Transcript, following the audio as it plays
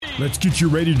Let's get you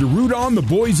ready to root on the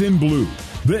boys in blue.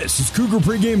 This is Cougar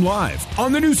Pregame Live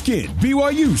on the new skin,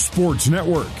 BYU Sports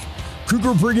Network.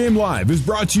 Cougar Pregame Live is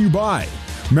brought to you by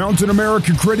Mountain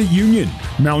America Credit Union.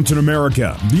 Mountain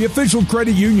America, the official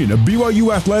credit union of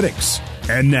BYU Athletics.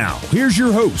 And now, here's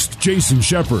your host, Jason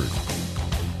Shepard.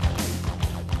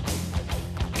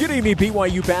 Good evening,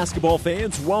 BYU basketball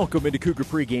fans. Welcome into Cougar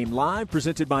Pregame Live,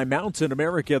 presented by Mountain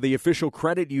America, the official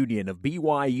credit union of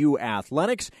BYU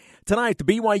Athletics. Tonight, the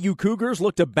BYU Cougars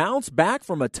look to bounce back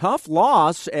from a tough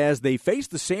loss as they face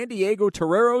the San Diego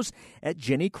Toreros at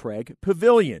Jenny Craig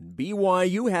Pavilion.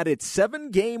 BYU had its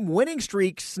 7-game winning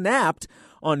streak snapped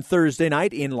on Thursday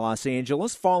night in Los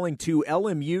Angeles, falling to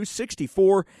LMU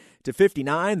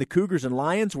 64-59. The Cougars and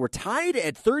Lions were tied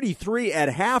at 33 at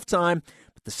halftime.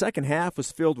 The second half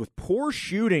was filled with poor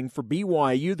shooting for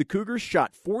BYU. The Cougars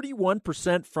shot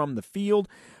 41% from the field,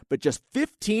 but just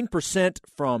 15%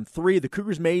 from three. The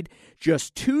Cougars made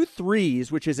just 2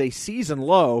 threes, which is a season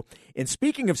low. And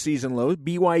speaking of season low,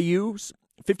 BYU's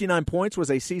 59 points was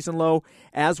a season low,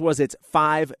 as was its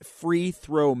 5 free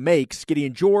throw makes.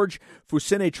 Gideon George,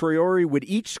 Fousseyni Traore would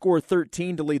each score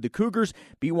 13 to lead the Cougars.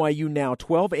 BYU now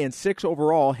 12-6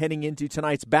 overall heading into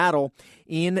tonight's battle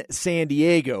in San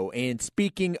Diego. And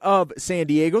speaking of San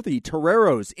Diego, the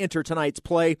Toreros enter tonight's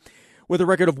play with a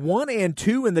record of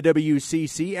 1-2 in the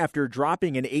WCC after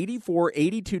dropping an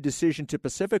 84-82 decision to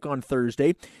Pacific on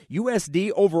Thursday.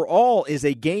 USD overall is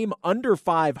a game under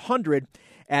 500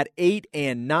 at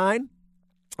 8-9.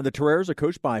 The Toreros are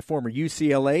coached by former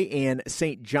UCLA and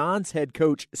St. John's head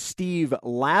coach Steve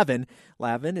Lavin.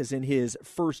 Lavin is in his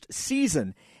first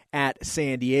season at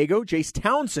San Diego. Jace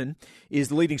Townsend is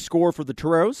the leading scorer for the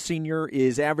Toreros. Senior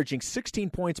is averaging 16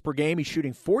 points per game. He's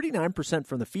shooting 49%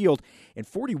 from the field and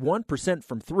 41%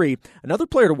 from three. Another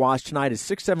player to watch tonight is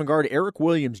 6'7" guard Eric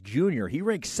Williams Jr. He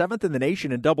ranks 7th in the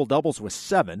nation in double-doubles with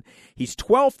 7. He's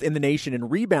 12th in the nation in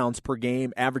rebounds per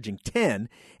game, averaging 10.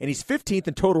 And he's 15th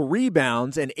in total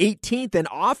rebounds and 18th in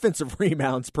offensive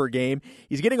rebounds per game.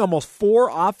 He's getting almost 4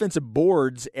 offensive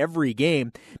boards every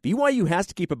game. BYU has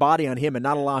to keep a body on him and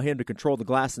not allow him to control the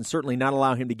glass, and certainly not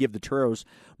allow him to give the Toreros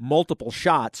multiple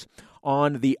shots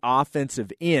on the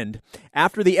offensive end.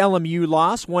 After the LMU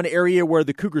loss, one area where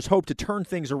the Cougars hope to turn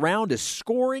things around is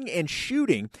scoring and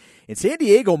shooting. And San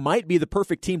Diego might be the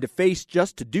perfect team to face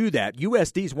just to do that.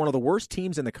 USD is one of the worst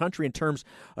teams in the country in terms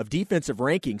of defensive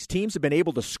rankings. Teams have been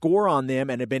able to score on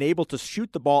them and have been able to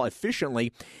shoot the ball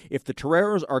efficiently. If the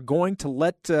Toreros are going to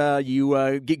let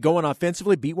you get going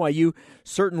offensively, BYU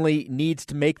certainly needs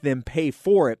to make them pay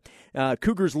for it.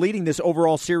 Cougars leading this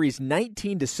overall series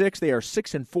 19-6. They are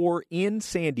 6-4 in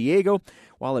San Diego,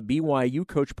 while at BYU,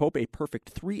 Coach Pope a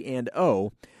perfect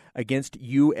 3-0 against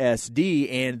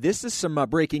USD. And this is some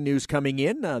breaking news coming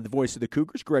in. The voice of the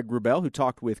Cougars, Greg Wrubell, who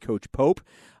talked with Coach Pope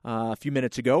a few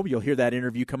minutes ago. You'll hear that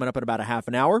interview coming up in about a half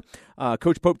an hour.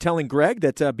 Coach Pope telling Greg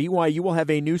that BYU will have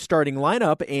a new starting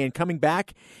lineup, and coming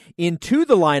back into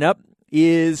the lineup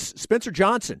is Spencer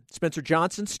Johnson. Spencer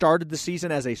Johnson started the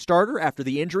season as a starter after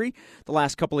the injury. The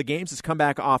last couple of games has come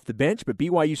back off the bench, but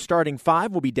BYU starting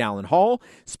 5 will be Dallin Hall,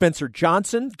 Spencer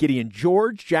Johnson, Gideon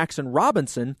George, Jackson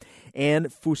Robinson, and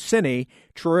Fousseyni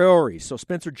Traore. So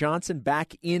Spencer Johnson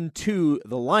back into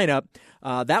the lineup.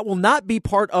 That will not be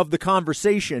part of the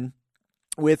conversation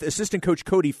with assistant coach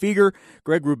Cody Feger.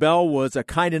 Greg Wrubell was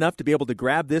kind enough to be able to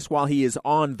grab this while he is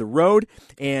on the road.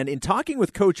 And in talking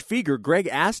with Coach Feger, Greg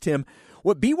asked him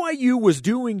what BYU was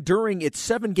doing during its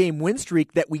 7-game win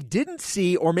streak that we didn't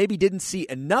see, or maybe didn't see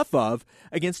enough of,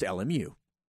 against LMU.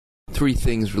 3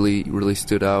 things really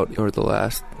stood out over the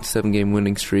last 7-game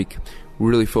winning streak. We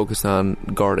really focused on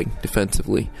guarding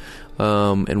defensively.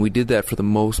 And we did that for the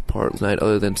most part tonight,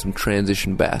 other than some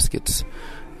transition baskets.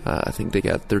 I think they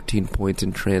got 13 points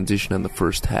in transition on the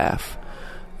first half.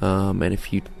 And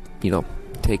if you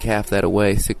take half that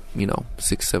away,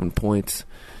 6-7 points,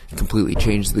 it completely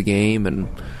changed the game, and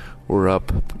we're up,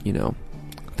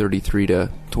 33-27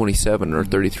 or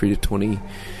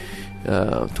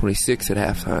 33-26 at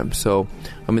halftime. So,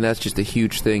 that's just a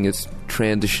huge thing. It's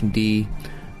transition D,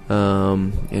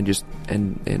 and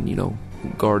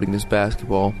guarding this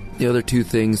basketball. The other 2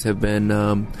 things have been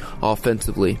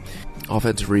offensive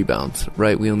rebounds,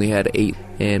 right? We only had 8,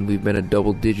 and we've been a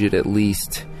double-digit at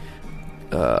least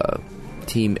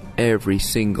team every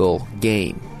single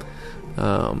game.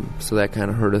 So that kind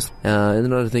of hurt us. And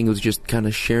another thing was just kind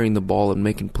of sharing the ball and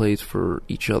making plays for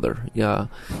each other. Yeah,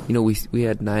 we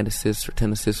had 9 assists or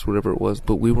 10 assists, whatever it was,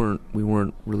 but we weren't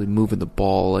really moving the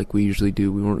ball like we usually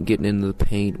do. We weren't getting into the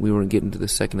paint. We weren't getting to the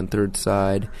second and third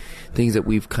side. Things that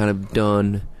we've kind of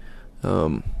done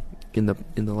in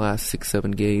the last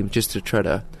 6-7 games, just to try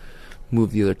to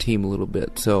move the other team a little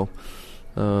bit. So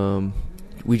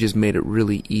we just made it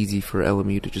really easy for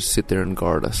LMU to just sit there and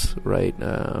guard us, right?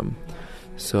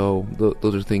 So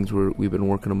those are things we've been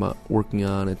working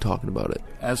on and talking about it.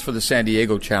 As for the San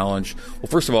Diego challenge, well,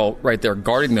 first of all, right there,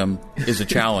 guarding them is a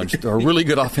challenge. They're a really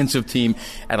good offensive team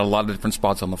at a lot of different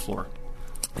spots on the floor.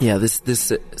 Yeah,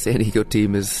 this San Diego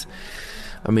team is,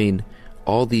 I mean,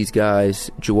 all these guys,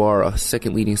 Jawara,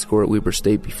 second leading scorer at Weber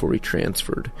State before he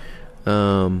transferred.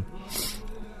 Jace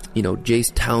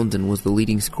Townsend was the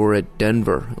leading scorer at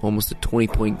Denver, almost a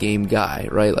 20-point game guy,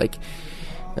 right? Like,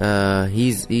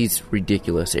 he's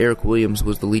ridiculous. Eric Williams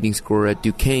was the leading scorer at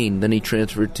Duquesne. Then he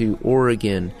transferred to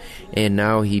Oregon, and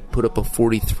now he put up a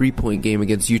 43-point game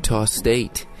against Utah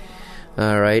State.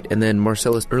 All right, and then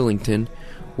Marcellus Earlington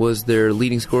was their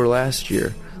leading scorer last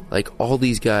year. Like, all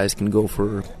these guys can go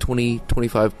for 20,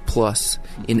 25 plus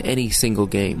in any single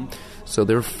game. So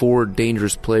they're 4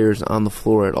 dangerous players on the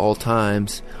floor at all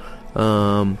times.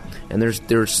 And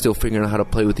they're still figuring out how to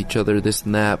play with each other, this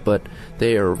and that, but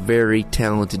they are a very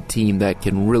talented team that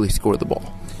can really score the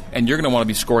ball. And you're going to want to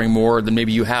be scoring more than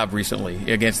maybe you have recently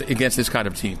against this kind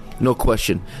of team. No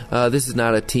question. This is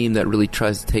not a team that really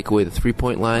tries to take away the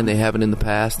three-point line. They haven't in the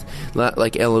past, not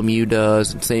like LMU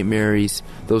does and St. Mary's,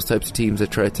 those types of teams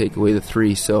that try to take away the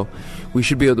three. So we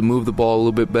should be able to move the ball a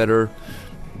little bit better,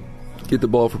 get the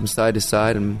ball from side to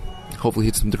side, and hopefully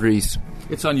hit some threes.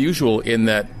 It's unusual in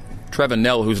that Trevin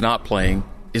Nell, who's not playing,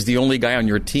 is the only guy on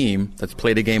your team that's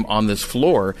played a game on this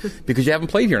floor because you haven't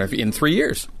played here in 3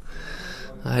 years.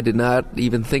 I did not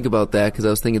even think about that because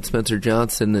I was thinking Spencer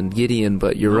Johnson and Gideon,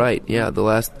 but you're right. Yeah, the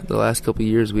last couple of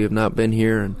years we have not been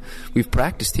here, and we've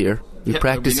practiced here. We know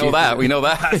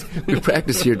that. We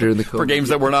practiced here during the COVID for games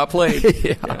that were not played.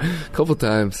 yeah, a couple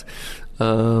times.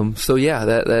 So yeah,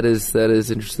 that is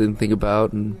interesting to think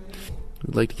about, and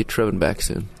we'd like to get Trevin back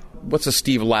soon. What's a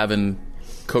Steve Lavin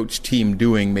coach team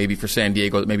doing maybe for San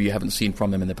Diego that maybe you haven't seen from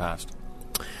them in the past?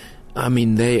 I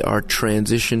mean, they are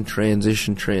transition.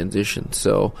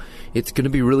 So it's going to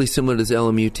be really similar to this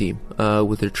LMU team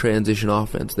with their transition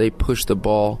offense. They push the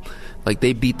ball, like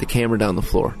they beat the camera down the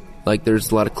floor. Like,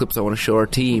 there's a lot of clips I want to show our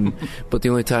team, but the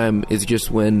only time is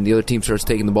just when the other team starts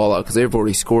taking the ball out because they've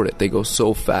already scored it. They go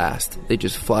so fast. They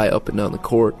just fly up and down the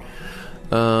court.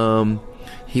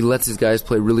 He lets his guys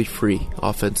play really free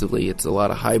offensively. It's a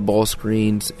lot of high ball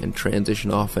screens and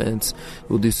transition offense.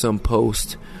 We'll do some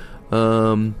post.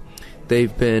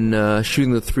 They've been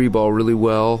shooting the 3-ball really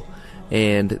well,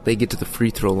 and they get to the free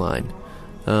throw line.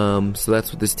 So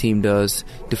that's what this team does.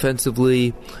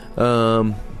 Defensively,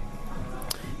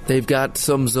 they've got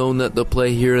some zone that they'll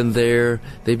play here and there.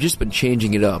 They've just been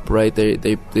changing it up, right?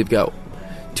 They've got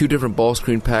 2 different ball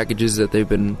screen packages that they've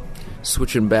been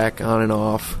switching back on and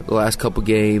off the last couple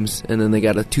games, and then they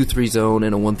got a 2-3 zone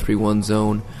and a 1-3-1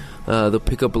 zone. They'll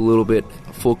pick up a little bit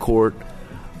full court,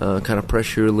 kind of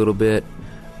pressure a little bit.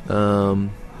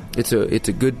 It's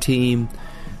a good team.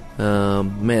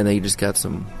 Man, they just got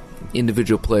some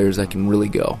individual players that can really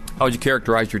go. How would you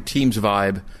characterize your team's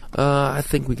vibe? I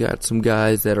think we got some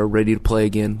guys that are ready to play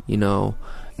again.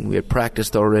 We had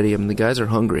practiced already. I mean, the guys are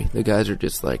hungry. The guys are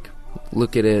just like,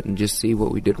 look at it and just see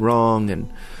what we did wrong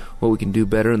and what we can do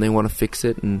better, and they want to fix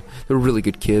it. And they're really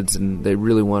good kids, and they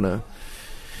really want to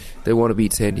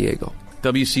beat San Diego.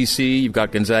 WCC, you've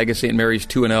got Gonzaga, St. Mary's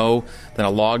 2-0, then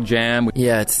a log jam.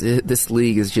 Yeah, this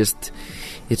league is just,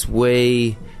 it's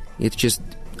just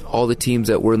all the teams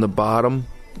that were in the bottom,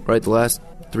 right, the last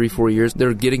 3-4 years,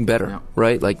 they're getting better,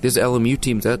 right? Like this LMU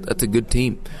team, that's a good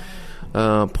team.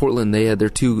 Portland, they had their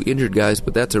 2 injured guys,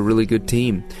 but that's a really good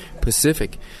team.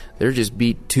 Pacific, they just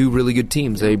beat 2 really good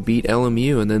teams. They beat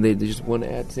LMU, and then they just won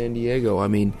at San Diego. I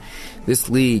mean, this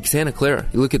league, Santa Clara,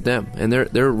 you look at them, and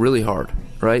they're really hard.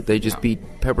 Right, they just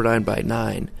beat Pepperdine by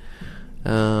 9.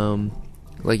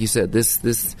 Like you said,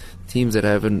 this teams that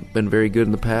haven't been very good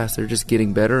in the past, they're just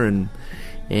getting better, and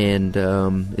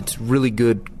it's really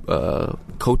good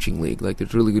coaching league. Like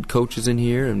there's really good coaches in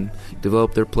here and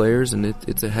develop their players, and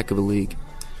it's a heck of a league.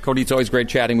 Cody, it's always great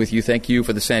chatting with you. Thank you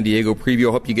for the San Diego preview.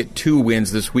 I hope you get 2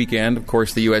 wins this weekend. Of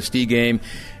course, the USD game.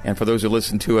 And for those who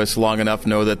listen to us long enough,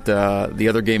 know that the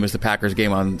other game is the Packers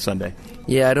game on Sunday.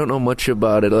 Yeah, I don't know much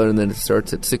about it other than it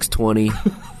starts at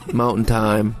 6:20 Mountain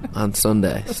Time on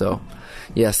Sunday. So,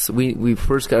 yes, we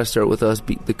first got to start with us,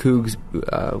 beat the Cougs.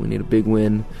 We need a big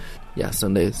win. Yeah,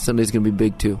 Sunday's going to be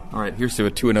big, too. All right, here's to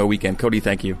a 2-0 weekend. Cody,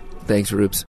 thank you. Thanks,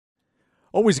 Roops.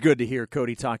 Always good to hear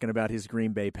Cody talking about his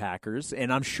Green Bay Packers.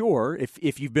 And I'm sure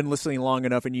if you've been listening long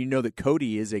enough and you know that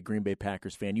Cody is a Green Bay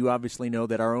Packers fan, you obviously know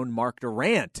that our own Mark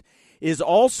Durant is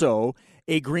also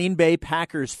a Green Bay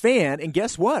Packers fan. And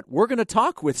guess what? We're going to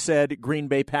talk with said Green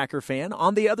Bay Packer fan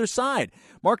on the other side.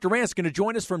 Mark Durant's going to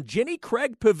join us from Jenny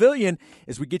Craig Pavilion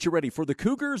as we get you ready for the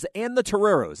Cougars and the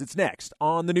Toreros. It's next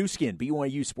on the new skin,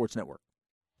 BYU Sports Network.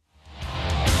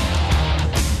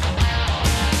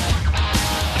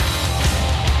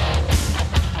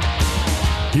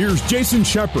 Here's Jason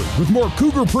Shepard with more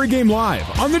Cougar Pregame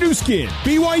Live on the new skin,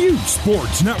 BYU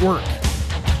Sports Network.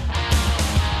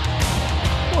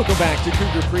 Welcome back to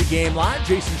Cougar Pregame Live.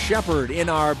 Jason Shepard in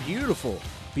our beautiful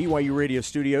BYU radio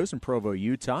studios in Provo,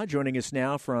 Utah. Joining us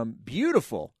now from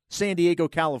beautiful San Diego,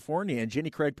 California, and Jenny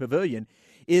Craig Pavilion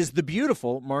is the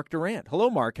beautiful Mark Durant. Hello,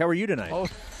 Mark. How are you tonight? Oh,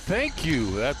 thank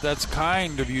you. That's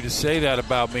kind of you to say that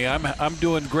about me. I'm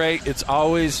doing great. It's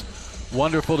always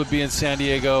wonderful to be in San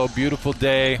Diego. Beautiful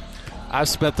day. I've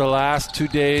spent the last 2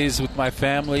 days with my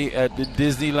family at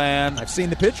Disneyland. I've seen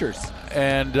the pictures.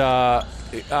 And I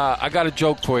got a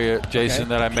joke for you, Jason,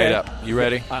 that I made up. You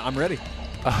ready? I'm ready.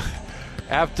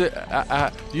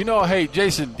 Hey,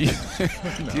 Jason, do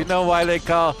you know why they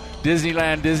call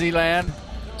Disneyland Disneyland?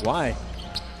 Why?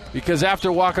 Because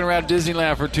after walking around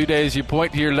Disneyland for 2 days, you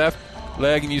point to your left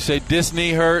leg and you say,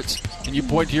 "Disney hurts," and you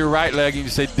point to your right leg and you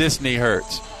say, "Disney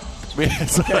hurts." I mean,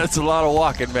 it's a lot of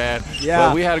walking, man. Yeah.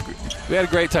 But we had a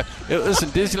great time. Listen,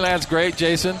 Disneyland's great,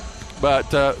 Jason, but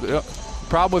the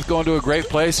problem with going to a great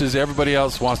place is everybody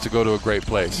else wants to go to a great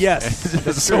place. Yes.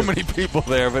 There's so many people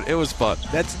there, but it was fun.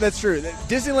 That's true.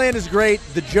 Disneyland is great.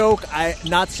 The joke,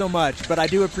 not so much, but I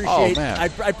do appreciate. Oh, man. I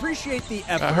appreciate the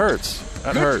effort. That hurts.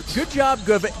 That hurts. Good job.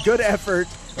 Good effort.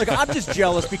 Like, I'm just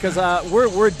jealous because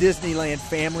we're a Disneyland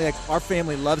family. Like, our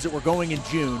family loves it. We're going in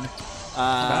June.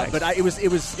 Nice. But it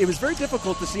was very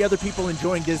difficult to see other people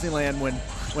enjoying Disneyland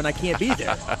when I can't be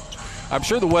there. I'm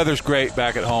sure the weather's great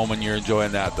back at home and you're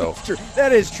enjoying that, though. True.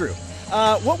 That is true.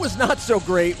 What was not so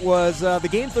great was the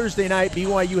game Thursday night.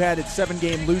 BYU had its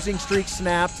 7-game losing streak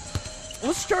snapped.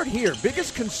 Let's start here.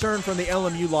 Biggest concern from the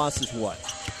LMU loss is what?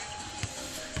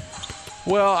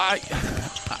 Well,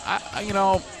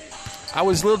 I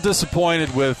was a little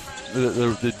disappointed with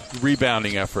the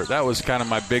rebounding effort. That was kind of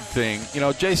my big thing.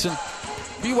 Jason,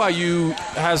 BYU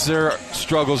has their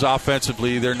struggles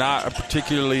offensively. They're not a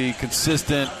particularly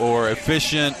consistent or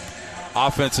efficient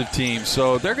offensive team.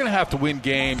 So they're going to have to win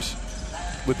games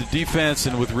with the defense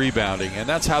and with rebounding. And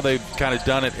that's how they've kind of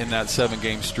done it in that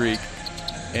 7-game streak.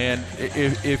 And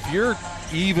if you're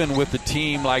even with the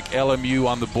team like LMU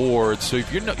on the board, so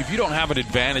if you don't have an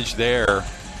advantage there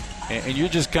and you're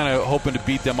just kind of hoping to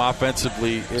beat them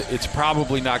offensively, it's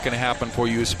probably not going to happen for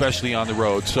you, especially on the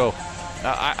road. So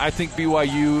I think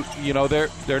BYU,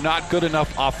 they're not good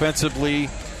enough offensively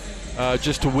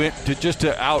just to win, to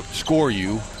outscore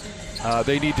you.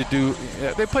 They need to do.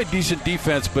 They played decent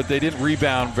defense, but they didn't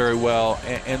rebound very well,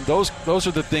 and those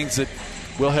are the things that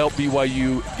will help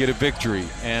BYU get a victory.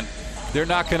 And they're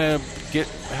not going to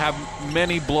have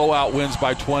many blowout wins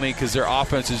by 20 because their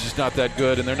offense is just not that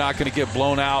good, and they're not going to get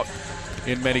blown out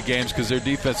in many games because their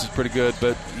defense is pretty good.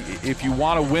 But if you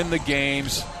want to win the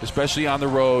games, especially on the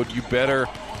road, you better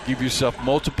give yourself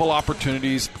multiple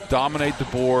opportunities, dominate the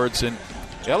boards. And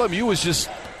LMU was just,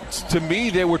 to me,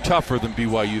 they were tougher than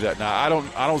BYU that night. I'm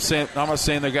not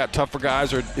saying they got tougher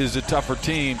guys or is a tougher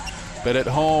team, but at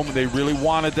home they really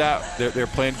wanted that. They're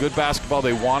playing good basketball.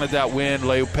 They wanted that win.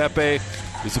 Leo Pepe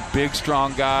is a big,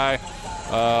 strong guy.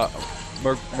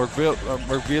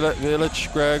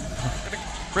 Merkvilich, Greg.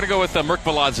 We're going to go with Merk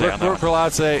Veladze. Merk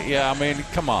Veladze, yeah, I mean,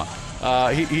 come on.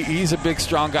 He's a big,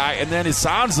 strong guy. And then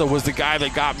Isanza was the guy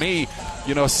that got me,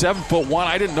 7'1".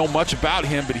 I didn't know much about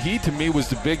him, but he, to me, was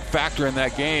the big factor in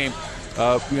that game,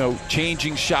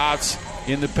 changing shots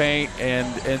in the paint.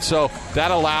 And so that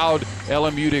allowed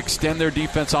LMU to extend their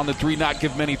defense on the three, not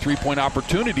give many three-point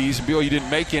opportunities. BYU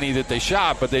didn't make any that they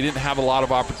shot, but they didn't have a lot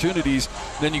of opportunities.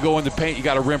 Then you go in the paint, you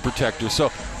got a rim protector.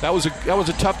 So that was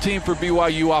a tough team for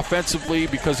BYU offensively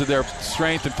because of their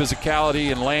strength and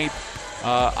physicality and length.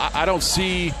 I don't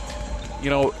see,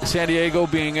 San Diego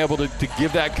being able to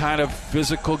give that kind of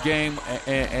physical game,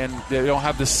 and they don't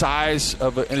have the size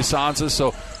of an Isanza,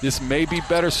 so this may be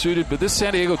better suited. But this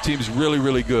San Diego team is really,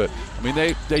 really good. I mean,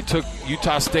 they took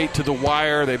Utah State to the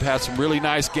wire. They've had some really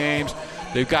nice games.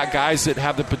 They've got guys that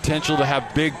have the potential to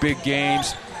have big, big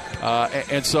games.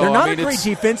 And so they're not a great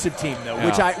defensive team, though,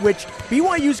 yeah. which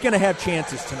BYU's going to have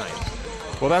chances tonight.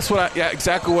 Well, that's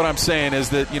exactly what I'm saying is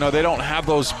that, they don't have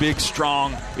those big,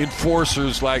 strong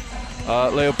enforcers like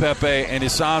Leo Pepe and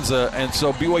Isanza, and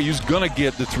so BYU's going to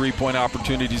get the three-point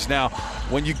opportunities. Now,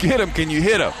 when you get them, can you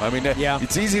hit them? I mean,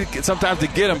 It's easy sometimes to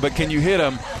get them, but can you hit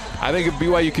them? I think if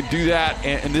BYU can do that,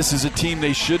 and this is a team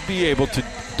they should be able to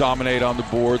dominate on the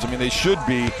boards. I mean, they should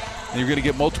be. and you're going to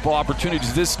get multiple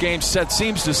opportunities. This game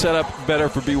seems to set up better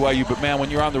for BYU, but, man,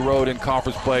 when you're on the road in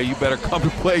conference play, you better come to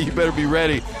play. You better be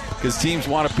ready because teams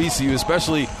want a piece of you,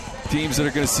 especially teams that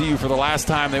are going to see you for the last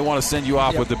time. They want to send you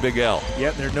off with a big L.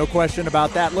 Yep, there's no question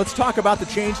about that. Let's talk about the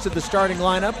change to the starting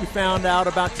lineup. We found out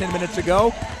about 10 minutes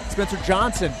ago. Spencer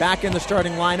Johnson back in the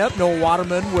starting lineup. Noah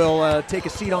Waterman will take a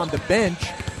seat on the bench.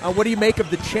 What do you make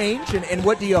of the change, and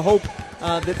what do you hope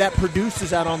that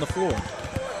produces out on the floor?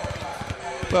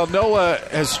 Well, Noah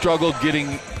has struggled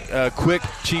getting quick,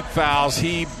 cheap fouls.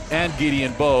 He and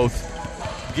Gideon both.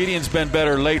 Gideon's been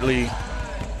better lately.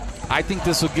 I think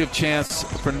this will give chance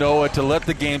for Noah to let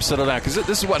the game settle down, because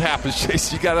this is what happens,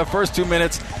 Chase. You got the first 2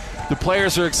 minutes. The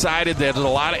players are excited. There's a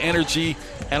lot of energy.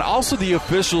 And also the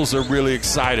officials are really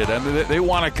excited. I mean, they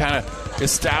want to kind of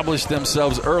establish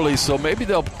themselves early, so maybe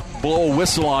they'll blow a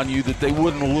whistle on you that they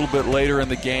wouldn't a little bit later in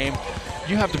the game.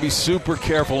 You have to be super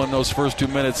careful in those first 2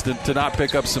 minutes to not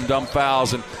pick up some dumb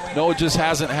fouls. And Noah just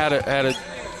hasn't hasn't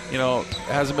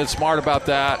been smart about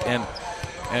that,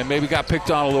 and maybe got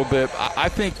picked on a little bit. I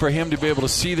think for him to be able to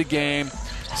see the game,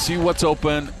 see what's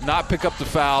open, not pick up the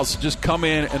fouls, just come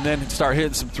in and then start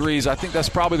hitting some threes, I think that's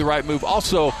probably the right move.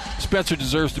 Also, Spencer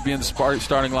deserves to be in the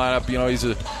starting lineup. You know, he's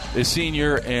a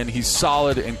senior, and he's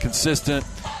solid and consistent.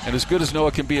 And as good as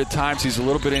Noah can be at times, he's a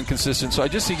little bit inconsistent. So I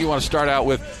just think you want to start out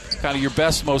with kind of your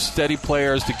best, most steady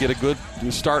players to get a good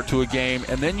start to a game.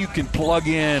 And then you can plug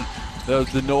in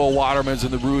the Noah Watermans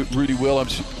and the Rudy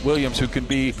Williams, who can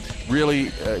be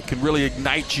really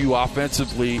ignite you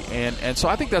offensively, and so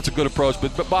I think that's a good approach.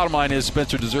 But bottom line is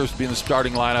Spencer deserves to be in the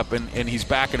starting lineup, and he's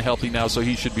back and healthy now, so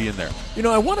he should be in there. You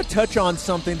know, I want to touch on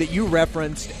something that you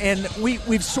referenced, and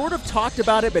we've sort of talked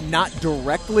about it, but not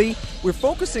directly. We're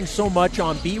focusing so much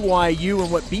on BYU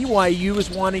and what BYU is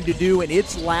wanting to do in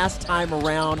its last time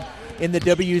around in the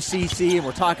WCC, and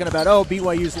we're talking about,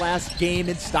 BYU's last game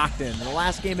in Stockton, and the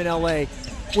last game in LA.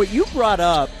 What you brought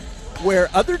up, where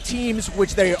other teams,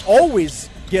 which they always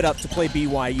get up to play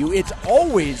BYU, it's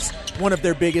always one of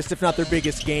their biggest, if not their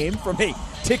biggest game, from a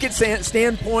ticket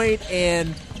standpoint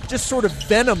and just sort of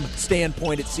venom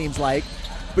standpoint, it seems like.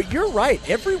 But you're right.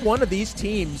 Every one of these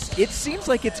teams, it seems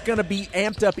like it's going to be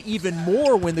amped up even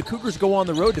more when the Cougars go on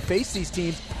the road to face these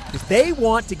teams, because they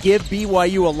want to give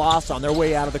BYU a loss on their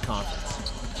way out of the conference.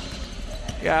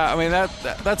 Yeah, I mean,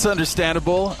 that's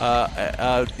understandable.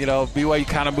 BYU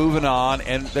kind of moving on,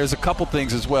 and there's a couple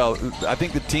things as well. I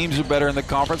think the teams are better in the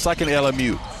conference, like in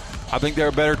LMU. I think they're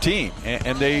a better team,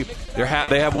 and they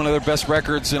have one of their best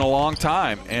records in a long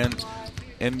time.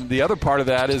 And the other part of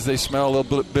that is they smell a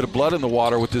little bit of blood in the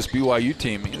water with this BYU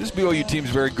team. This BYU team is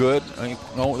very good.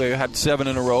 They had 7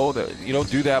 in a row. You don't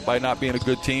do that by not being a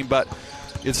good team, but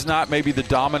it's not maybe the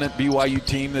dominant BYU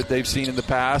team that they've seen in the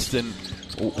past, and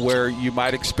where you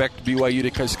might expect BYU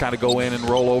to just kind of go in and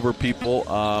roll over people.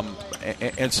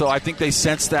 And so I think they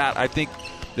sense that. I think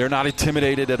they're not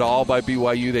intimidated at all by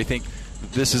BYU. They think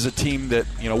this is a team that,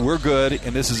 we're good,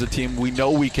 and this is a team we know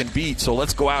we can beat, so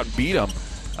let's go out and beat them.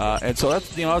 And so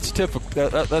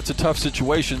that's a tough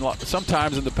situation.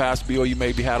 Sometimes in the past, BYU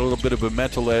maybe had a little bit of a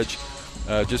mental edge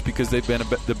just because they've been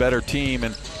the better team,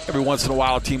 and every once in a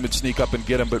while a team would sneak up and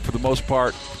get them. But for the most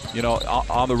part,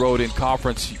 on the road in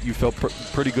conference, you felt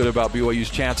pretty good about BYU's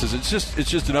chances. It's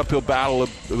just an uphill battle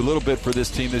a little bit for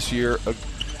this team this year.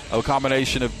 A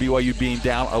combination of BYU being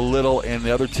down a little and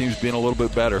the other teams being a little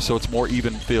bit better, so it's more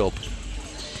even field.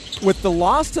 With the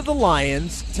loss to the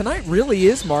Lions, tonight really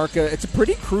is, Mark, it's a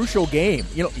pretty crucial game.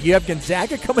 You have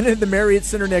Gonzaga coming into the Marriott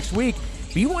Center next week.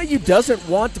 BYU doesn't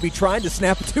want to be trying to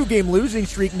snap a 2-game losing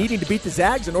streak, needing to beat the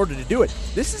Zags in order to do it.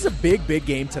 This is a big, big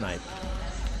game tonight.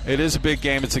 It is a big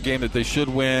game. It's a game that they should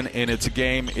win, and it's a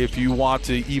game, if you want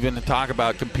to even talk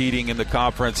about competing in the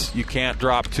conference, you can't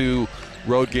drop 2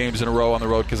 road games in a row on the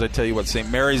road, because I tell you what, St.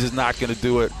 Mary's is not going to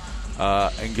do it.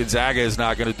 And Gonzaga is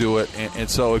not going to do it. And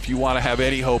so if you want to have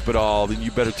any hope at all, then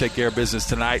you better take care of business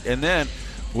tonight. And then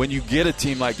when you get a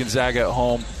team like Gonzaga at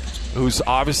home, who's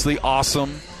obviously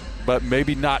awesome, but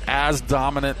maybe not as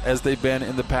dominant as they've been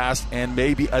in the past, and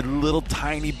maybe a little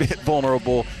tiny bit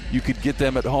vulnerable, you could get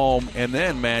them at home. And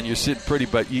then, man, you're sitting pretty,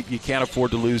 but you can't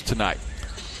afford to lose tonight.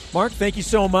 Mark, thank you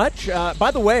so much.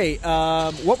 By the way,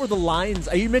 what were the lines?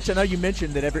 I know you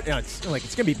mentioned that it's going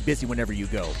to be busy whenever you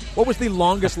go. What was the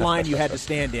longest line you had to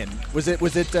stand in? Was it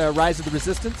Rise of the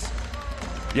Resistance?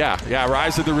 Yeah,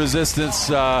 Rise of the Resistance.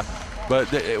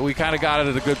 But we kind of got it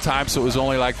at a good time, so it was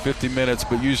only like 50 minutes.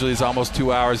 But usually it's almost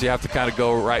 2 hours. You have to kind of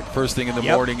go right first thing in the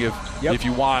morning if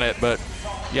you want it. But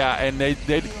yeah, and they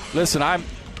listen. I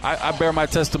bear my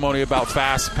testimony about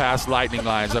fast lightning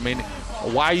lines. I mean,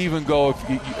 why even go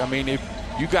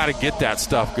if You got to get that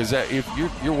stuff because if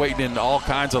you're waiting in all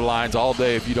kinds of lines all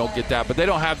day if you don't get that. But they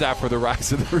don't have that for the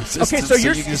Rise of the Resistance.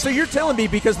 Okay, so you're telling me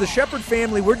because the Shepherd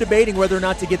family, we're debating whether or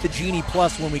not to get the Genie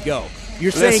Plus when we go.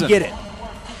 You're saying get it.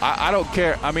 I don't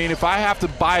care. I mean, if I have to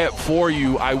buy it for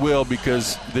you, I will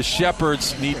because the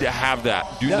Shepherds need to have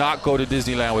that. Do not go to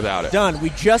Disneyland without it. Done. We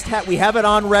have it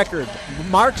on record.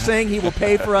 Mark's saying he will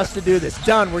pay for us to do this.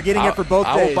 Done. We're getting it for both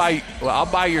days. I'll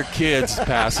buy your kids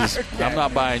passes. Okay. I'm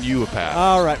not buying you a pass.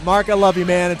 All right. Mark, I love you,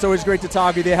 man. It's always great to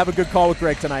talk with you. Have a good call with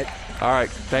Greg tonight. All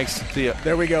right. Thanks. See ya.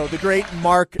 There we go. The great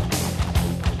Mark.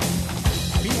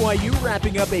 BYU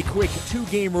wrapping up a quick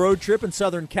 2-game road trip in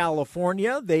Southern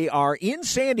California. They are in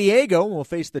San Diego and will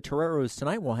face the Toreros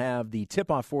tonight. We'll have the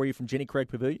tip-off for you from Jenny Craig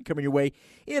Pavilion coming your way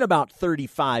in about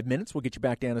 35 minutes. We'll get you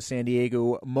back down to San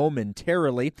Diego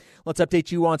momentarily. Let's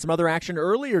update you on some other action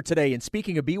earlier today. And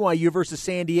speaking of BYU versus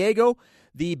San Diego,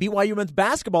 the BYU men's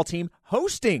basketball team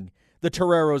hosting the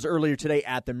Toreros earlier today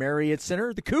at the Marriott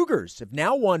Center. The Cougars have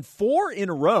now won 4 in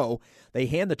a row. They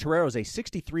hand the Toreros a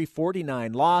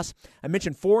 63-49 loss. I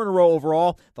mentioned 4 in a row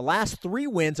overall. The last 3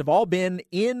 wins have all been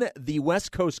in the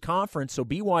West Coast Conference, so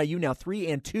BYU now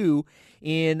 3-2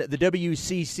 in the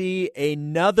WCC.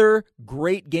 Another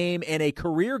great game and a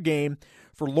career game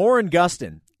for Lauren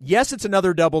Gustin. Yes, it's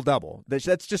another double-double.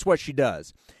 That's just what she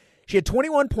does. She had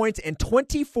 21 points and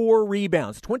 24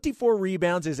 rebounds. 24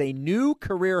 rebounds is a new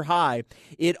career high.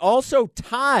 It also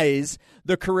ties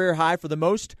the career high for the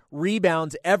most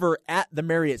rebounds ever at the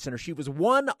Marriott Center. She was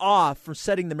 1 off from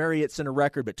setting the Marriott Center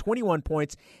record, but 21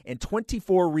 points and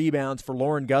 24 rebounds for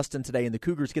Lauren Gustin today, and the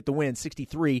Cougars get the win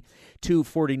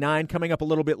 63-49. Coming up a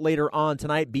little bit later on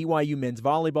tonight, BYU men's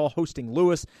volleyball hosting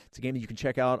Lewis. It's a game that you can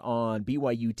check out on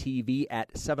BYU TV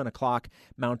at 7 o'clock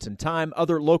Mountain Time.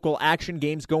 Other local action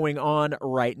games going on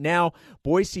right now.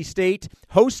 Boise State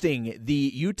hosting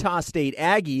the Utah State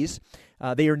Aggies.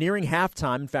 They are nearing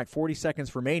halftime. In fact, 40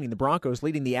 seconds remaining. The Broncos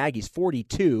leading the Aggies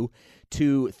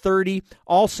 42-30.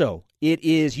 Also, it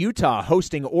is Utah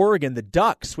hosting Oregon. The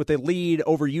Ducks with a lead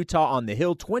over Utah on the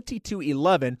Hill,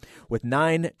 22-11, with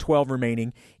 9:12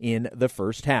 remaining in the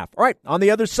first half. All right, on the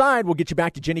other side, we'll get you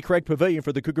back to Jenny Craig Pavilion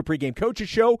for the Cougar Pregame Coaches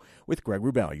Show with Greg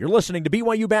Wrubell. You're listening to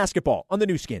BYU Basketball on the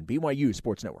new skin, BYU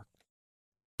Sports Network.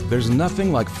 There's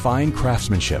nothing like fine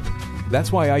craftsmanship.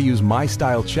 That's why I use My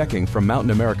Style Checking from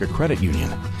Mountain America Credit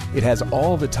Union. It has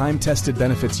all the time-tested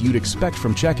benefits you'd expect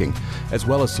from checking, as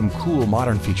well as some cool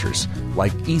modern features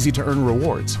like easy-to-earn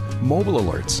rewards, mobile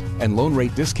alerts, and loan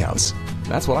rate discounts.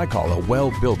 That's what I call a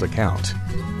well-built account.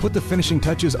 Put the finishing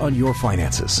touches on your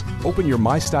finances. Open your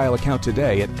My Style account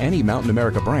today at any Mountain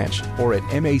America branch or at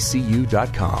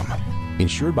macu.com.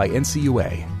 Insured by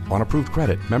NCUA. On approved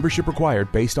credit. Membership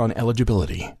required based on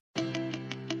eligibility.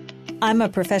 I'm a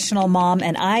professional mom,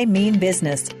 and I mean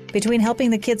business. Between helping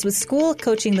the kids with school,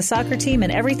 coaching the soccer team,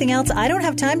 and everything else, I don't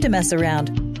have time to mess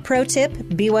around. Pro tip,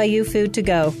 BYU Food to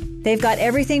Go. They've got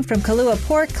everything from Kahlua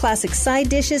pork, classic side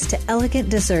dishes, to elegant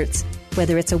desserts.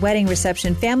 Whether it's a wedding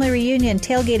reception, family reunion,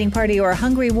 tailgating party, or a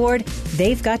hungry ward,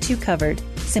 they've got you covered.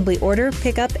 Simply order,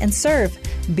 pick up, and serve.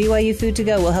 BYU Food to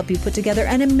Go will help you put together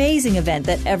an amazing event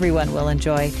that everyone will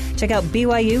enjoy. Check out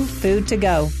BYU Food to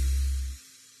Go.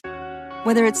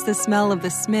 Whether it's the smell of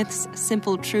the Smith's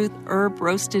Simple Truth herb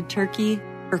roasted turkey,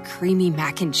 or creamy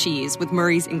mac and cheese with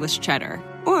Murray's English cheddar,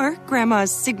 or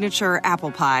Grandma's signature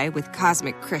apple pie with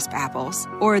Cosmic Crisp apples,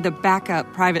 or the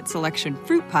backup private selection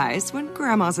fruit pies when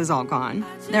Grandma's is all gone,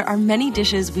 there are many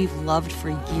dishes we've loved for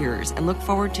years and look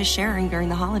forward to sharing during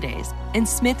the holidays. And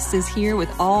Smith's is here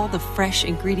with all the fresh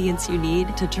ingredients you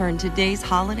need to turn today's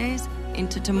holidays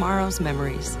into tomorrow's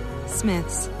memories.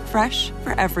 Smith's, fresh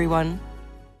for everyone.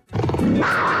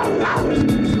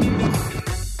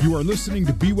 You are listening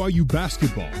to BYU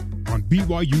Basketball on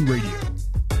BYU Radio.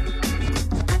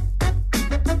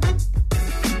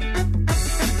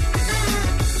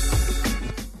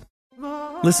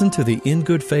 Listen to the In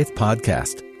Good Faith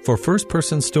podcast for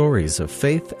first-person stories of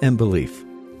faith and belief.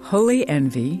 Holy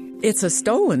envy. It's a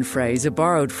stolen phrase, a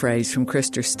borrowed phrase from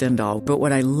Krister Stendahl, but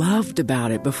what I loved about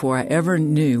it before I ever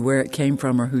knew where it came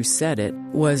from or who said it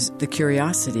was the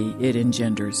curiosity it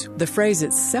engenders. The phrase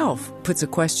itself puts a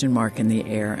question mark in the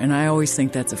air, and I always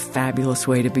think that's a fabulous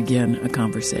way to begin a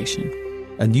conversation.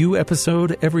 A new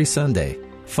episode every Sunday.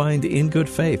 Find In Good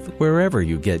Faith wherever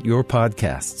you get your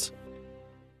podcasts.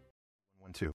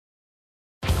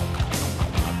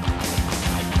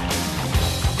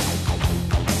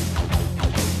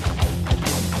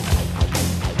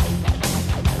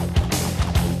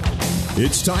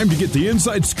 It's time to get the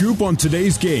inside scoop on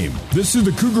today's game. This is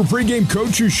the Cougar Pregame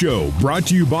Coaches Show, brought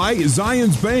to you by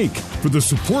Zions Bank. For the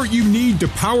support you need to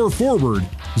power forward,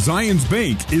 Zions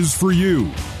Bank is for you.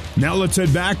 Now let's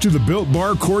head back to the Built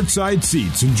Bar courtside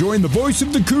seats and join the voice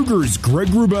of the Cougars, Greg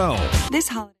Wrubell. This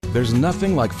holiday. There's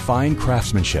nothing like fine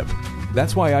craftsmanship.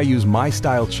 That's why I use My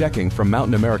Style Checking from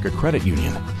Mountain America Credit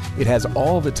Union. It has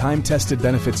all the time-tested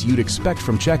benefits you'd expect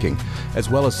from checking, as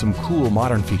well as some cool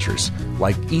modern features,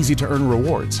 like easy-to-earn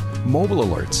rewards, mobile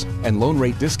alerts, and loan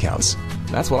rate discounts.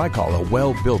 That's what I call a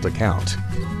well-built account.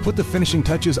 Put the finishing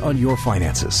touches on your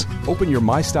finances. Open your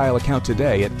My Style account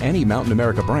today at any Mountain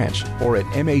America branch or at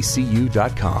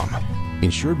macu.com.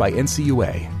 Insured by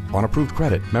NCUA. On approved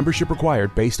credit. Membership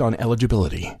required based on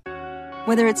eligibility.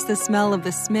 Whether it's the smell of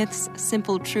the Smith's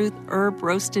Simple Truth herb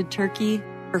roasted turkey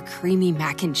or creamy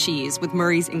mac and cheese with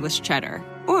Murray's English Cheddar,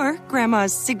 or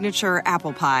Grandma's signature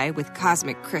apple pie with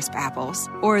Cosmic Crisp apples,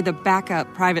 or the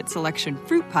backup private selection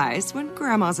fruit pies when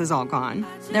Grandma's is all gone.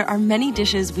 There are many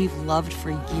dishes we've loved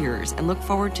for years and look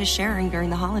forward to sharing during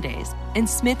the holidays. And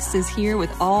Smith's is here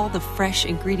with all the fresh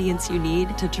ingredients you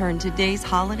need to turn today's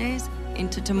holidays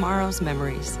into tomorrow's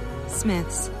memories.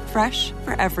 Smith's, fresh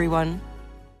for everyone.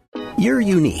 You're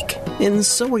unique, and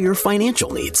so are your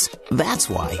financial needs. That's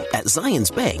why at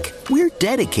Zions Bank, we're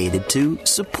dedicated to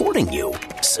supporting you,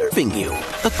 serving you,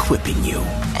 equipping you,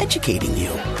 educating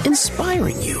you,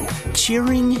 inspiring you,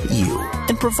 cheering you,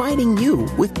 and providing you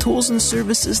with tools and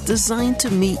services designed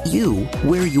to meet you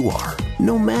where you are,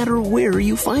 no matter where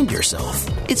you find yourself.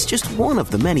 It's just one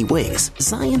of the many ways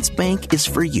Zions Bank is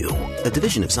for you. A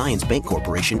division of Zions Bank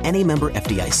Corporation and a member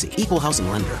FDIC. Equal housing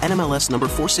lender. NMLS number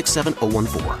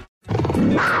 467014.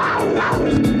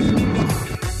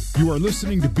 You are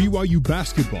listening to BYU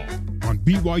Basketball on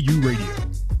BYU Radio.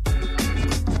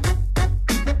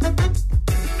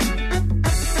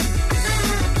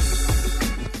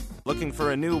 Looking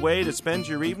for a new way to spend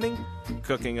your evening?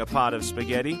 Cooking a pot of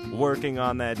spaghetti? Working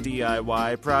on that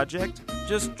DIY project?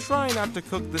 Just try not to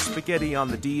cook the spaghetti on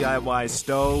the DIY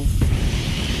stove.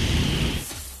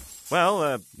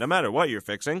 Well, no matter what you're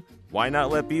fixing, why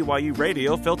not let BYU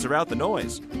Radio filter out the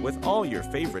noise? With all your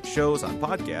favorite shows on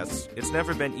podcasts, it's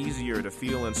never been easier to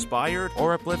feel inspired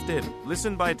or uplifted.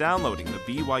 Listen by downloading the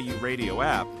BYU Radio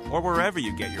app or wherever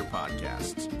you get your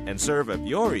podcasts, and serve up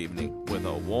your evening with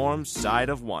a warm side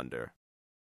of wonder.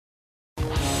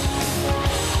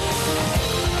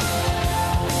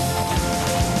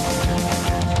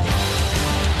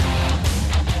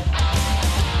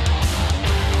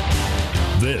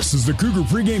 This is the Cougar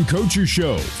Pregame Coaches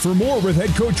Show. For more with head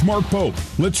coach Mark Pope,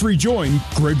 let's rejoin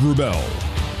Greg Wrubell.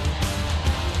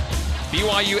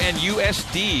 BYU and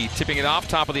USD tipping it off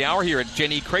top of the hour here at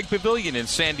Jenny Craig Pavilion in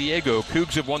San Diego.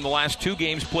 Cougs have won the last two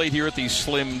games played here at the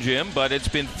Slim Gym, but it's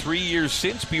been 3 years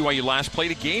since BYU last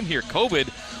played a game here. COVID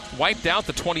wiped out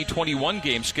the 2021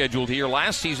 game scheduled here.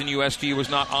 Last season, USD was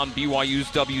not on BYU's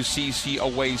WCC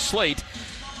away slate.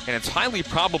 And it's highly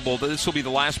probable that this will be the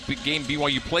last game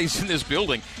BYU plays in this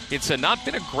building. It's not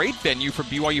been a great venue for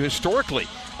BYU historically.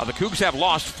 The Cougs have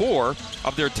lost 4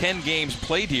 of their 10 games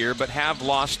played here, but have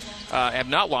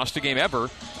not lost a game ever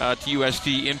to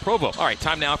USD in Provo. All right,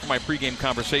 time now for my pregame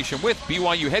conversation with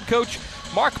BYU head coach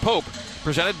Mark Pope,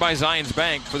 presented by Zions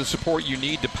Bank. For the support you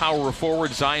need to power forward,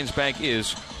 Zions Bank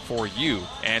is for you.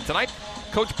 And tonight,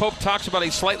 Coach Pope talks about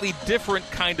a slightly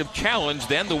different kind of challenge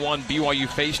than the one BYU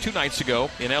faced 2 nights ago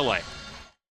in L.A.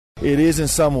 It is in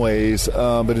some ways,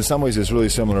 but in some ways it's really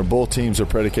similar. Both teams are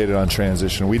predicated on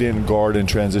transition. We didn't guard in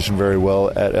transition very well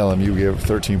at LMU. We gave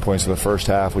 13 points in the first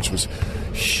half, which was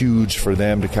huge for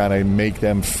them to kind of make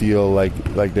them feel like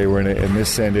they were in this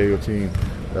San Diego team.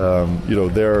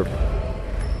 Their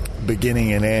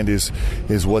beginning and end is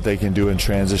what they can do in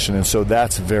transition, and so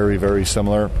that's very, very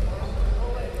similar.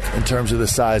 In terms of the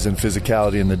size and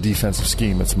physicality and the defensive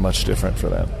scheme, it's much different for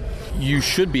them. You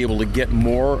should be able to get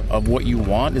more of what you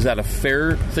want. Is that a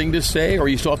fair thing to say, or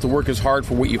you still have to work as hard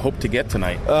for what you hope to get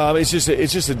tonight? It's just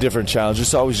a different challenge.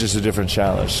 It's always just a different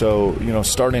challenge. So,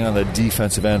 starting on the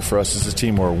defensive end for us as a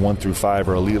team where 1 through 5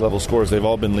 are elite level scorers. They've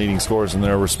all been leading scorers in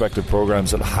their respective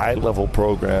programs at high level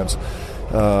programs.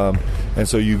 And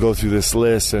so you go through this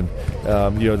list, and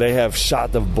they have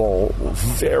shot the ball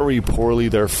very poorly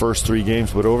their first 3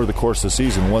 games, but over the course of the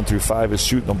season, 1 through 5 is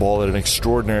shooting the ball at an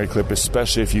extraordinary clip,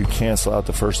 especially if you cancel out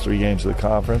the first 3 games of the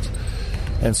conference.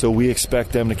 And so we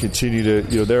expect them to continue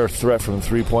to, they're a threat from the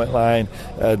three-point line.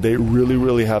 They really,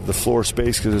 really have the floor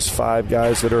space because there's 5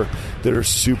 guys that are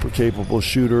super capable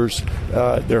shooters.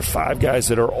 There are 5 guys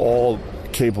that are all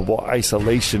capable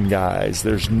isolation guys.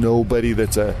 There's nobody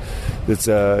that's a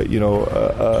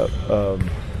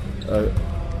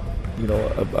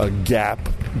gap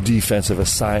defensive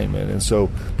assignment. And so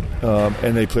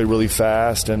and they play really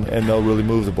fast, and they'll really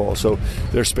move the ball. So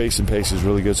their space and pace is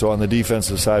really good. So on the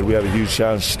defensive side, we have a huge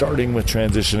challenge, starting with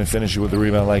transition and finishing with the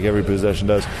rebound like every possession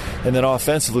does. And then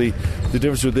offensively, the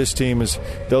difference with this team is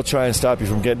they'll try and stop you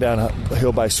from getting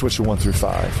downhill by switching 1 through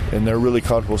 5. And they're really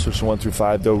comfortable switching 1 through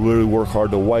 5. They'll really work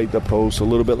hard to white the post, a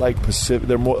little bit like Pacific.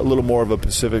 They're a little more of a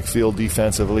Pacific feel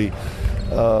defensively.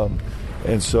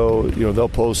 And so, they'll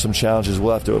pose some challenges.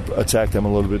 We'll have to attack them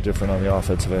a little bit different on the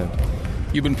offensive end.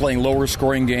 You've been playing lower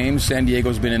scoring games. San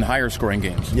Diego's been in higher scoring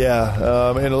games.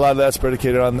 Yeah, and a lot of that's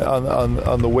predicated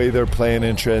on the way they're playing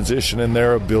in transition and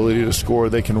their ability to score.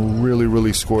 They can really,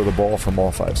 really score the ball from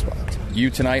all 5 spots. You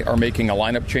tonight are making a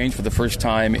lineup change for the first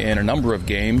time in a number of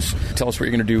games. Tell us what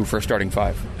you're going to do for starting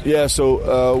 5. Yeah,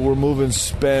 so we're moving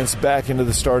Spence back into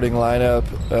the starting lineup.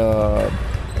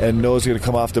 And Noah's going to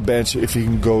come off the bench if he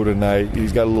can go tonight.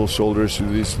 He's got a little shoulder issue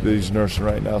that he's nursing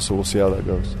right now, so we'll see how that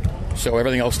goes. So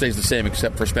everything else stays the same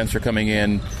except for Spencer coming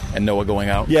in and Noah going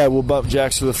out? Yeah, we'll bump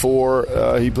Jax to the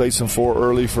 4. He played some 4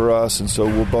 early for us, and so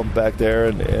we'll bump back there.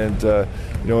 And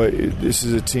this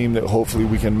is a team that hopefully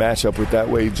we can match up with that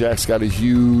way. Jax got a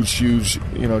huge,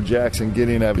 Jax and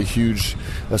Gideon have a huge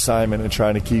assignment in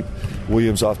trying to keep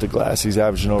Williams off the glass. He's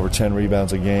averaging over 10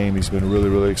 rebounds a game. He's been really,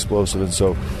 really explosive, and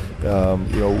so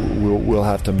we'll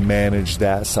have to manage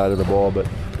that side of the ball, but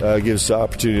it gives us the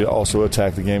opportunity to also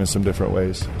attack the game in some different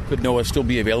ways. Could Noah still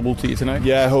be available to you tonight?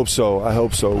 Yeah, I hope so.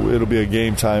 It'll be a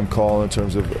game time call in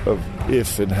terms of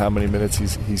if and how many minutes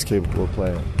he's capable of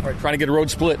playing. All right, trying to get a road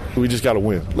split. We just got to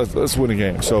win. Let's win a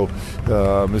game. So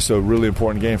it's a really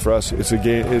important game for us. It's a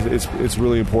game. It's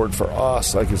really important for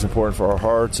us. Like, it's important for our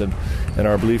hearts and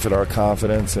our belief and our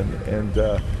confidence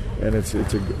and it's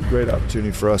a great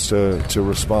opportunity for us to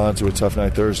respond to a tough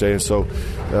night Thursday. And so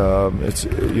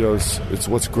it's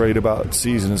what's great about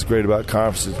season. It's great about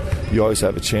conferences. You always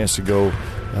have a chance to go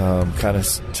kind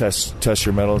of test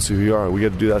your mettle and see who you are. We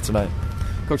get to do that tonight.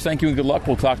 Coach, thank you and good luck.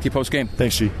 We'll talk to you post game.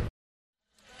 Thanks, G.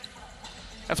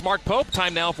 That's Mark Pope.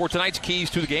 Time now for tonight's Keys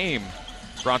to the Game.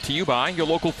 Brought to you by your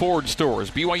local Ford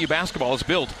stores. BYU basketball is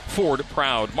built Ford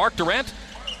proud. Mark Durant,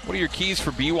 what are your keys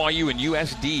for BYU and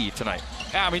USD tonight?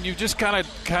 Yeah, I mean, you just kind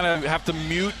of have to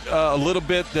mute a little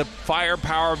bit the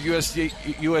firepower of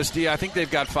USD. I think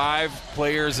they've got 5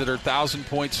 players that are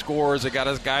 1,000-point scorers. They got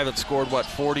a guy that scored,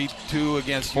 42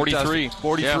 against 43. Utah?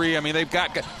 43. Yeah. I mean, they've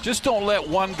got – just don't let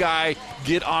one guy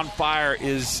get on fire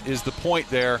is the point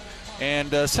there.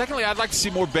 And secondly, I'd like to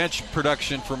see more bench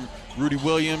production from Rudy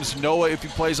Williams, Noah if he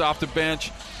plays off the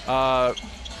bench,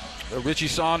 Richie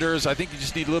Saunders. I think you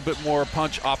just need a little bit more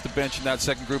punch off the bench in that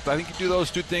second group. I think you do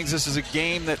those 2 things. This is a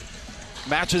game that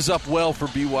matches up well for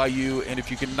BYU, and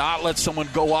if you cannot let someone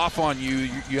go off on you,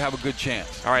 you have a good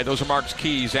chance. All right, those are Mark's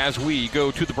keys. As we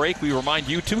go to the break, we remind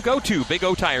you to go to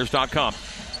BigOTires.com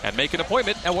and make an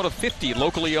appointment at one of 50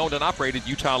 locally owned and operated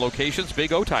Utah locations.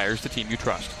 Big O Tires, the team you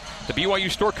trust. The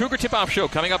BYU Store Cougar Tip-Off Show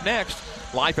coming up next,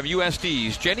 live from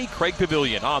USD's Jenny Craig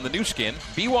Pavilion on the new skin,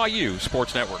 BYU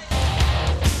Sports Network.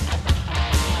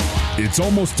 It's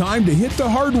almost time to hit the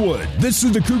hardwood. This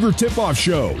is the Cougar Tip-Off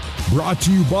Show, brought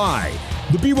to you by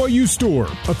the BYU Store,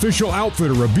 official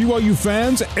outfitter of BYU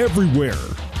fans everywhere.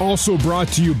 Also brought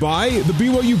to you by the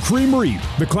BYU Creamery,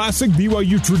 the classic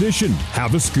BYU tradition.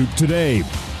 Have a scoop today.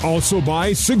 Also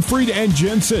by Siegfried and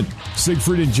Jensen.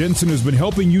 Siegfried and Jensen has been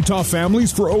helping Utah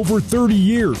families for over 30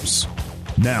 years.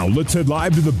 Now, let's head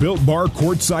live to the Built Bar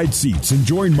courtside seats and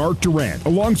join Mark Durant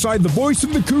alongside the voice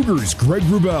of the Cougars, Greg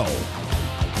Wrubell.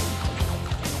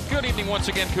 Good evening once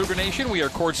again, Cougar Nation. We are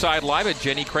courtside live at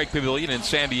Jenny Craig Pavilion in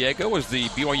San Diego as the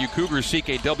BYU Cougars seek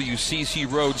a WCC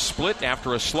road split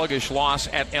after a sluggish loss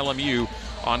at LMU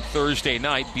on Thursday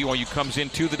night. BYU comes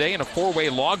into the day in a 4-way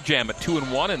logjam at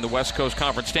 2-1 in the West Coast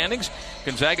Conference standings.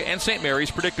 Gonzaga and St. Mary's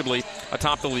predictably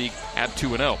atop the league at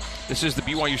 2-0. This is the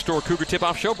BYU Store Cougar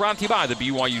Tip-Off Show brought to you by the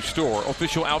BYU Store,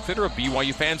 official outfitter of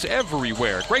BYU fans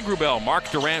everywhere. Greg Wrubell,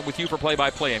 Mark Durant with you for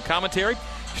play-by-play and commentary.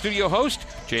 Studio host,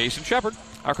 Jason Shepard.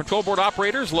 Our control board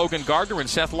operators, Logan Gardner and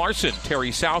Seth Larson.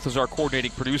 Terry South is our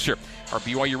coordinating producer. Our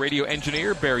BYU radio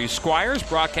engineer, Barry Squires.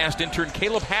 Broadcast intern,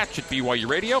 Caleb Hatch at BYU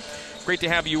Radio. Great to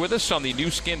have you with us on the new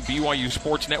skin BYU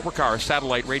Sports Network. Our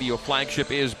satellite radio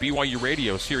flagship is BYU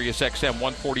Radio, Sirius XM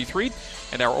 143.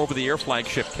 And our over-the-air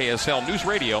flagship, KSL News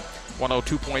Radio,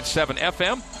 102.7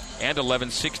 FM and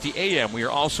 1160 AM. We are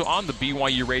also on the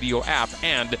BYU Radio app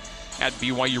and at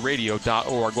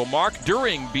BYURadio.org. Well, Mark,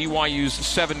 during BYU's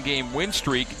 7-game win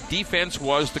streak, defense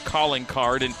was the calling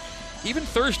card. And even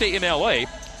Thursday in L.A.,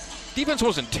 defense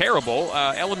wasn't terrible.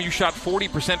 LMU shot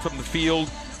 40% from the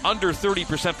field, under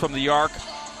 30% from the arc.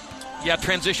 Yeah,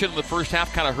 transition in the first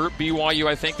half kind of hurt BYU,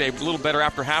 I think. They were a little better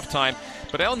after halftime.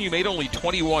 But LMU made only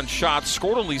 21 shots,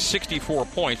 scored only 64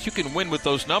 points. You can win with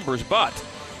those numbers, but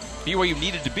BYU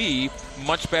needed to be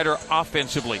much better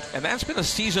offensively. And that's been a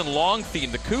season-long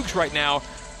theme. The Cougs right now,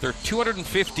 they're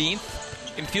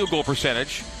 215th in field goal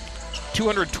percentage,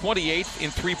 228th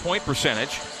in three-point percentage,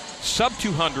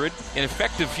 sub-200 in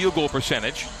effective field goal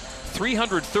percentage,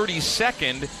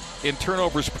 332nd in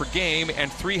turnovers per game,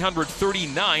 and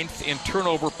 339th in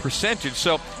turnover percentage.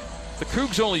 So the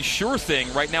Cougs' only sure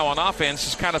thing right now on offense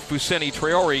is kind of Fousseyni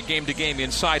Traore game to game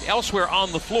inside. Elsewhere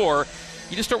on the floor,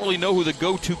 you just don't really know who the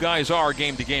go-to guys are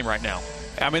game to game right now.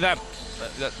 I mean, that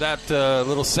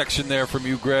little section there from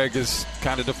you, Greg, is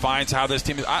kind of defines how this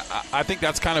team is. I think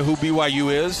that's kind of who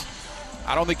BYU is.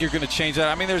 I don't think you're going to change that.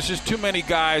 I mean, there's just too many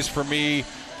guys for me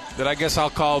that I guess I'll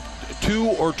call 2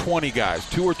 or 20 guys.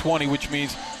 2 or 20, which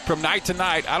means from night to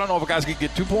night, I don't know if a guy's going to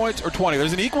get 2 points or 20.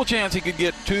 There's an equal chance he could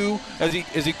get 2 as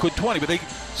he could 20, but they're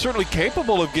certainly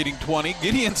capable of getting 20.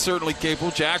 Gideon's certainly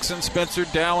capable. Jackson, Spencer,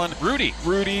 Dallin, Rudy,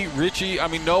 Richie,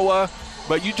 Noah.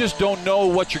 But you just don't know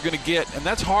what you're going to get, and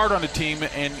that's hard on a team,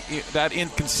 and that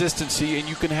inconsistency, and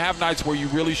you can have nights where you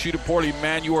really shoot it poorly.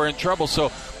 Man, you are in trouble.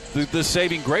 So the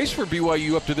saving grace for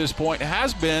BYU up to this point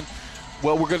has been,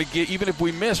 well, we're going to get, even if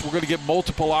we miss, we're going to get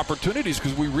multiple opportunities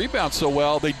because we rebound so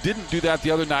well. They didn't do that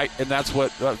the other night, and that's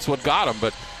what got them.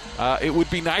 But it would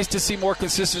be nice to see more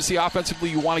consistency offensively.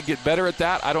 You want to get better at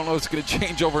that. I don't know if it's going to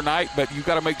change overnight, but you've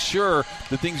got to make sure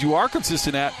the things you are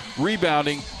consistent at,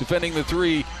 rebounding, defending the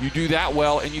three, you do that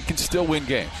well, and you can still win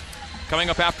games. Coming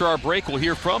up after our break, we'll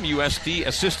hear from USD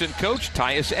assistant coach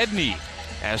Tyus Edney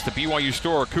as the BYU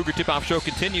Store Cougar Tip-Off Show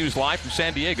continues live from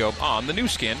San Diego on the new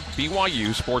skin,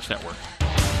 BYU Sports Network.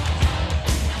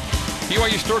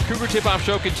 BYU Store Cougar Tip-Off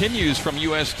Show continues from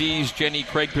USD's Jenny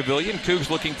Craig Pavilion. Cougs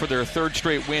looking for their third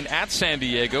straight win at San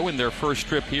Diego in their first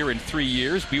trip here in 3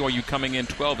 years. BYU coming in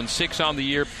 12-6 on the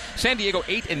year. San Diego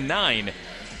 8-9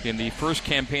 in the first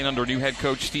campaign under new head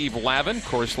coach Steve Lavin. Of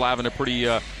course, Lavin, a pretty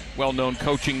well-known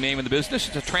coaching name in the business.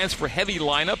 It's a transfer-heavy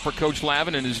lineup for Coach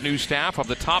Lavin and his new staff. Of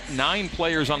the top 9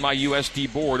 players on my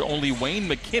USD board, only Wayne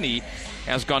McKinney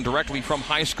has gone directly from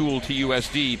high school to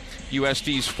USD.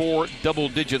 USD's 4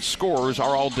 double-digit scorers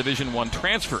are all Division I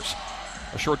transfers.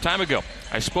 A short time ago,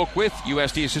 I spoke with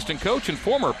USD assistant coach and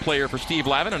former player for Steve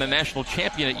Lavin and a national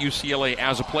champion at UCLA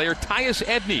as a player, Tyus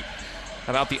Edney,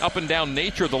 about the up-and-down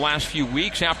nature of the last few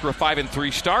weeks after a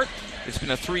 5-3 start. It's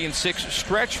been a 3-6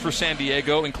 stretch for San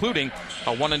Diego, including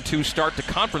a 1-2 start to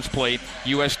conference play.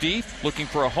 USD looking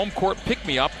for a home court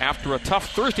pick-me-up after a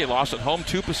tough Thursday loss at home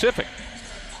to Pacific.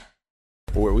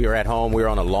 We were at home. We were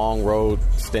on a long road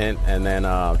stint, and then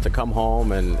to come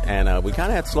home, and we kind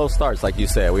of had slow starts, like you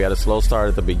said. We had a slow start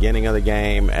at the beginning of the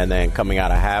game, and then coming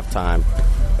out of halftime,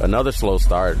 another slow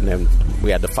start, and then we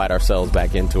had to fight ourselves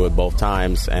back into it both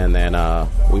times, and then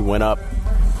we went up.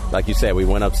 Like you said, we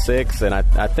went up 6, and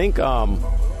I think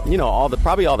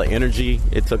probably all the energy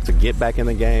it took to get back in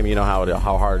the game. You know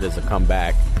how hard it is to come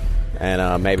back,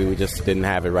 and maybe we just didn't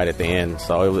have it right at the end.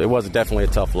 So it was definitely a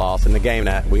tough loss in the game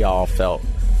that we all felt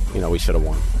we should have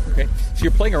won. Okay, so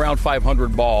you're playing around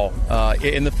 500 ball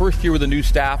in the first year with a new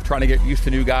staff, trying to get used to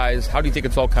new guys. How do you think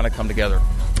it's all kind of come together?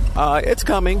 It's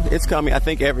coming. I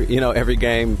think every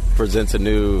game presents a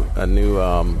new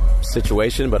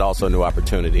situation, but also a new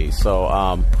opportunity. So,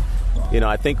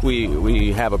 I think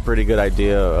we have a pretty good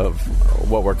idea of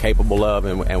what we're capable of,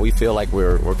 and we feel like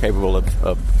we're capable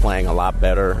of playing a lot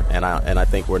better. And I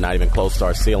think we're not even close to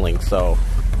our ceiling. So,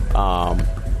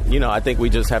 I think we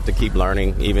just have to keep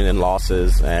learning, even in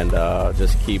losses, and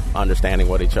just keep understanding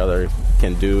what each other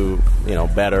can do,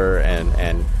 better,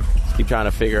 and keep trying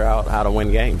to figure out how to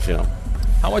win games.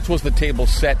 How much was the table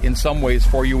set in some ways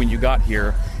for you when you got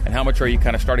here, and how much are you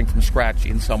kind of starting from scratch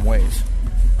in some ways?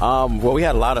 Well, we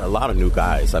had a lot of new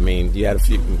guys. I mean, you had a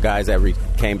few guys that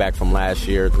came back from last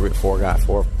year, 3 or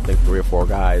 4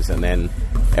 guys, and then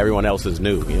everyone else is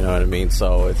new. You know what I mean?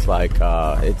 So it's like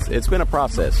it's been a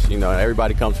process.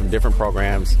 Everybody comes from different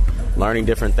programs, learning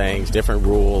different things, different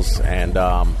rules, and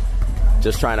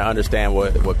just trying to understand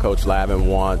what Coach Lavin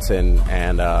wants and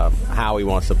how he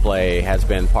wants to play has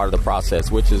been part of the process,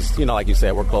 which is, like you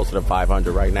said, we're closer to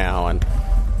 500 right now, and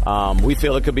we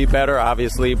feel it could be better,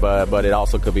 obviously, but it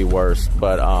also could be worse.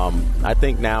 But I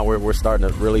think now we're starting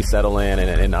to really settle in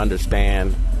and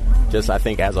understand, just I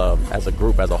think as a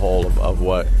group as a whole of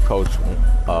what Coach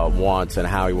wants and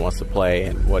how he wants to play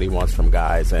and what he wants from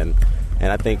guys. And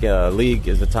I think league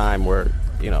is a time where,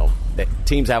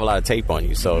 teams have a lot of tape on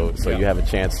you, so you have a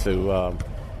chance to,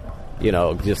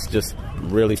 just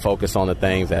really focus on the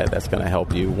things that's going to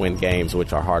help you win games,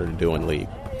 which are harder to do in league.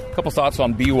 A couple thoughts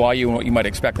on BYU and what you might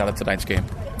expect out of tonight's game.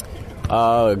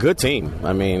 Good team.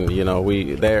 I mean, I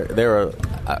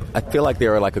feel like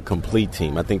they're like a complete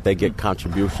team. I think they get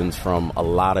contributions from a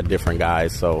lot of different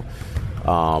guys. So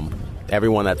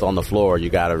everyone that's on the floor, you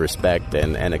got to respect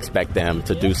and expect them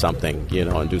to do something,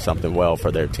 and do something well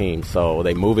for their team. So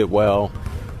they move it well.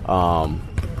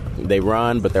 They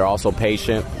run, but they're also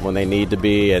patient when they need to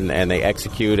be, and they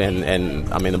execute.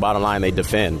 And I mean, the bottom line, they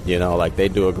defend. They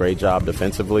do a great job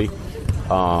defensively.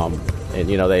 And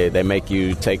they make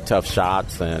you take tough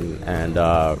shots and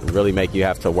really make you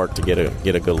have to work to get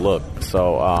a good look.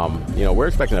 So we're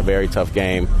expecting a very tough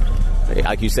game.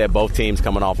 Like you said, both teams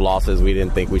coming off losses we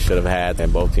didn't think we should have had,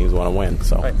 and both teams want to win.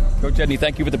 So, right. Coach Edney,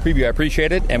 thank you for the preview. I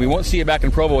appreciate it, and we won't see you back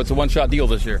in Provo. It's a one-shot deal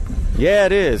this year. Yeah,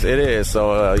 it is. It is.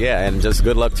 So and just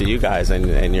good luck to you guys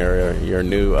and your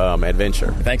new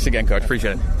adventure. Thanks again, Coach.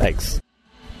 Appreciate it. Thanks.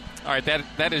 All right,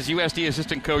 that is USD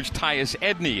assistant coach Tyus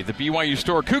Edney. The BYU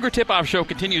Store Cougar Tip-Off Show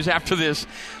continues after this,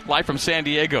 live from San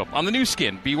Diego on the new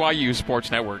skin, BYU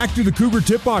Sports Network. Back to the Cougar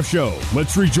Tip-Off Show.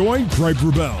 Let's rejoin Craig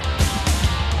Wrubell.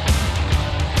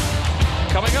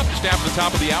 Coming up just after the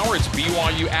top of the hour, it's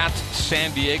BYU at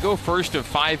San Diego. First of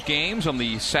 5 games on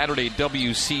the Saturday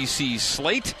WCC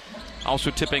slate.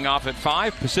 Also tipping off at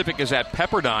 5. Pacific is at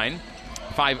Pepperdine.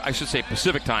 5, I should say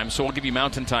Pacific time, so we'll give you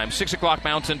Mountain time. 6 o'clock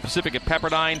Mountain, Pacific at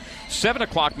Pepperdine. 7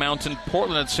 o'clock Mountain,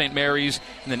 Portland at St. Mary's.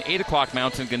 And then 8 o'clock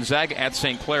Mountain, Gonzaga at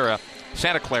Santa Clara,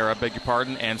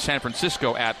 and San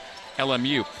Francisco at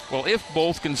LMU. Well, if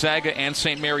both Gonzaga and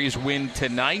St. Mary's win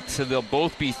tonight, they'll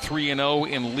both be 3-0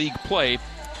 in league play.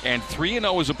 And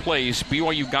 3-0 is a place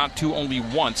BYU got to only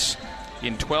once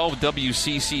in 12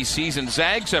 WCC seasons.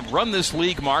 Zags have run this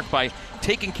league, Mark, by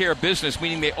taking care of business,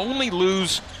 meaning they only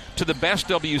lose to the best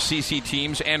WCC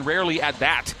teams, and rarely at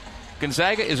that.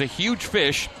 Gonzaga is a huge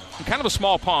fish in kind of a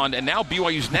small pond, and now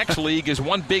BYU's next league is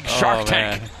one big shark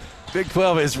tank. Man. Big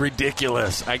 12 is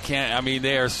ridiculous.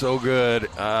 They are so good.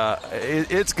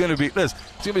 It's going to be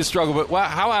a struggle. But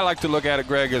how I like to look at it,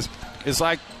 Greg, is it's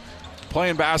like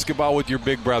playing basketball with your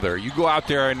big brother. You go out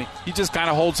there, and he just kind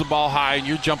of holds the ball high, and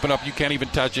you're jumping up. You can't even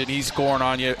touch it. He's scoring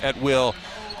on you at will.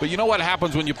 But you know what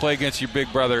happens when you play against your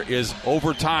big brother is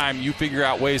over time you figure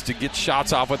out ways to get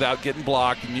shots off without getting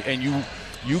blocked, and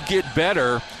you get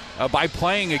better by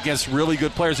playing against really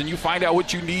good players, and you find out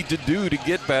what you need to do to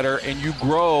get better, and you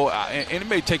grow. And it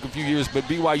may take a few years, but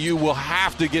BYU will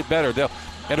have to get better.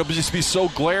 It'll just be so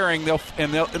glaring.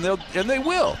 They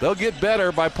will. They'll get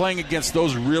better by playing against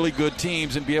those really good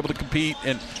teams and be able to compete.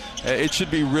 And it should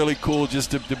be really cool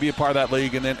just to be a part of that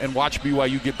league and watch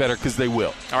BYU get better, because they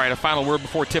will. All right, a final word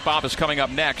before tip-off is coming up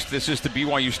next. This is the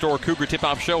BYU Store Cougar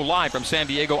Tip-Off Show live from San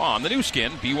Diego on the new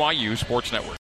skin, BYU Sports Network.